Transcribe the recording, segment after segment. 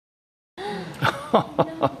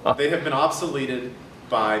They have been obsoleted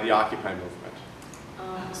by the Occupy movement.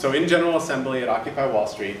 So in General Assembly at Occupy Wall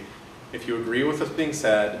Street, if you agree with what's being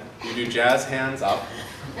said, you do jazz hands up.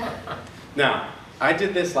 Now, I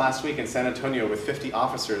did this last week in San Antonio with 50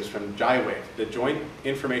 officers from JIWAC, the Joint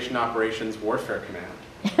Information Operations Warfare Command.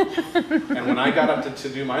 And when I got up to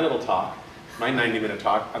do my little talk, my 90-minute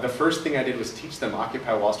talk, the first thing I did was teach them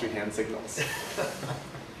Occupy Wall Street hand signals.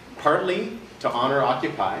 Partly to honor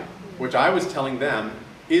Occupy, which I was telling them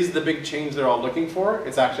is the big change they're all looking for.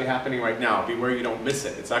 It's actually happening right now. Beware you don't miss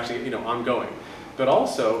it. It's actually ongoing. But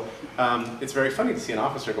also, it's very funny to see an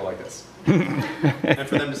officer go like this. And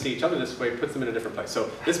for them to see each other this way puts them in a different place.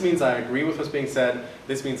 So this means I agree with what's being said.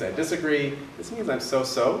 This means I disagree. This means I'm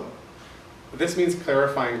so-so. This means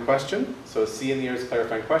clarifying question. So C in the air is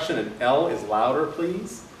clarifying question, and L is louder,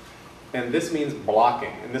 please. And this means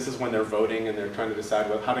blocking. And this is when they're voting and they're trying to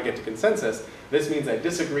decide how to get to consensus. This means I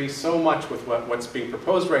disagree so much with what's being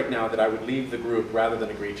proposed right now that I would leave the group rather than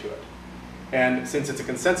agree to it. And since it's a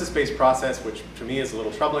consensus-based process, which to me is a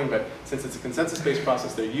little troubling, but since it's a consensus-based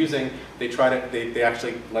process they're using, they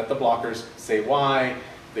actually let the blockers say why.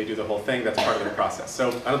 They do the whole thing. That's part of their process. So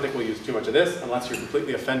I don't think we'll use too much of this unless you're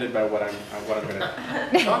completely offended by what I'm going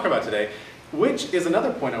to talk about today, which is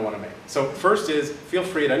another point I want to make. So first is, feel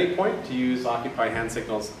free at any point to use Occupy hand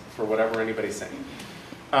signals for whatever anybody's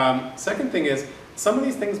saying. Second thing is, some of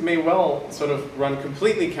these things may well sort of run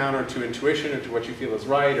completely counter to intuition or to what you feel is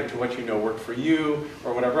right or to what you know worked for you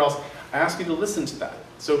or whatever else. I ask you to listen to that.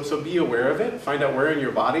 So be aware of it. Find out where in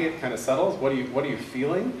your body it kind of settles. What are you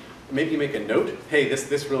feeling? Maybe make a note. Hey,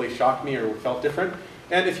 this really shocked me or felt different.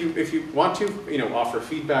 And if you want to, offer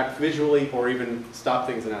feedback visually or even stop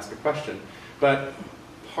things and ask a question. But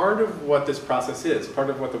part of what this process is, part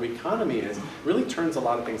of what the economy is, really turns a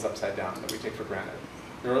lot of things upside down that we take for granted.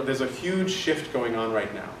 There's a huge shift going on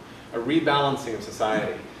right now, a rebalancing of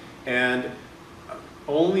society. And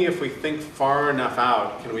only if we think far enough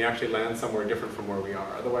out can we actually land somewhere different from where we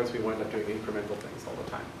are. Otherwise, we wind up doing incremental things all the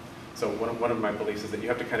time. So one of my beliefs is that you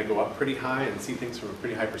have to kind of go up pretty high and see things from a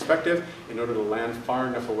pretty high perspective in order to land far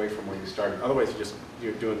enough away from where you started. Otherwise,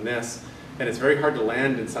 you're doing this. And it's very hard to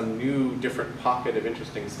land in some new, different pocket of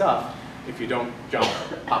interesting stuff if you don't jump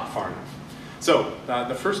up far enough. So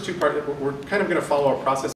the first two parts, we're kind of going to follow a process